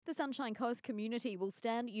The Sunshine Coast community will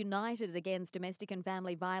stand united against domestic and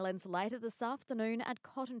family violence later this afternoon at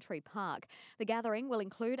Cotton Tree Park. The gathering will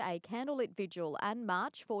include a candlelit vigil and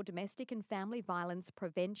march for Domestic and Family Violence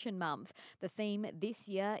Prevention Month. The theme this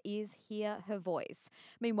year is Hear Her Voice.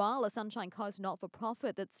 Meanwhile, a Sunshine Coast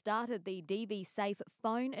not-for-profit that started the DV Safe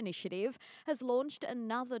Phone initiative has launched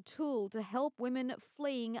another tool to help women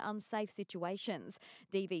fleeing unsafe situations.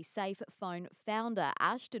 DV Safe Phone founder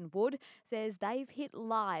Ashton Wood says they've hit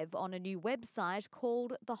live on a new website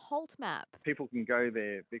called the Holt Map. People can go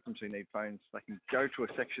there, victims who need phones, they can go to a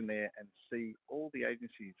section there and see all the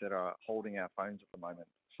agencies that are holding our phones at the moment.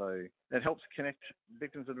 So that helps connect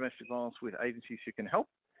victims of domestic violence with agencies who can help,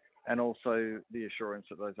 and also the assurance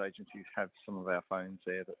that those agencies have some of our phones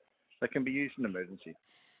there that can be used in emergency.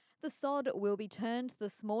 The sod will be turned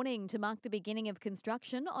this morning to mark the beginning of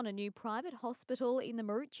construction on a new private hospital in the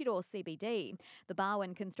Maroochydore CBD. The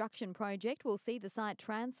Barwon construction project will see the site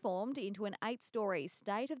transformed into an 8-storey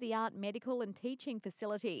state-of-the-art medical and teaching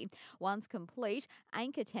facility. Once complete,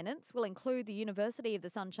 anchor tenants will include the University of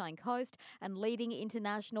the Sunshine Coast and leading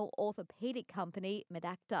international orthopaedic company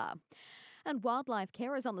Medacta. And wildlife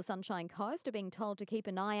carers on the Sunshine Coast are being told to keep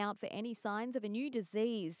an eye out for any signs of a new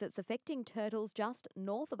disease that's affecting turtles just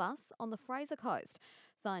north of us on the Fraser Coast.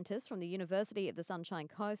 Scientists from the University of the Sunshine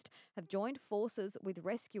Coast have joined forces with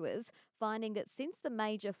rescuers, finding that since the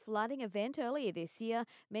major flooding event earlier this year,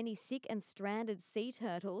 many sick and stranded sea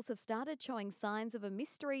turtles have started showing signs of a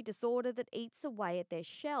mystery disorder that eats away at their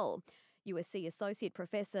shell. USC Associate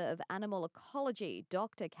Professor of Animal Ecology,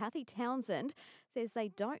 Dr. Kathy Townsend, says they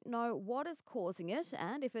don't know what is causing it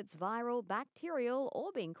and if it's viral, bacterial,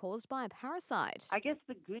 or being caused by a parasite. I guess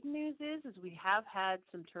the good news is we have had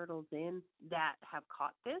some turtles in that have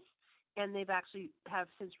caught this, and they've actually have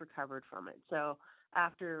since recovered from it. So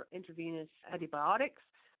after intravenous antibiotics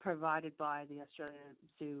provided by the Australian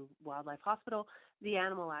Zoo Wildlife Hospital, the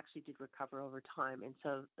animal actually did recover over time, and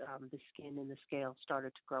so the skin and the scale started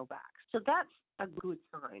to grow back. So that's a good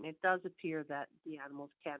sign. It does appear that the animals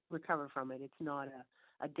can recover from it. It's not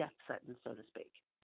a death sentence, so to speak.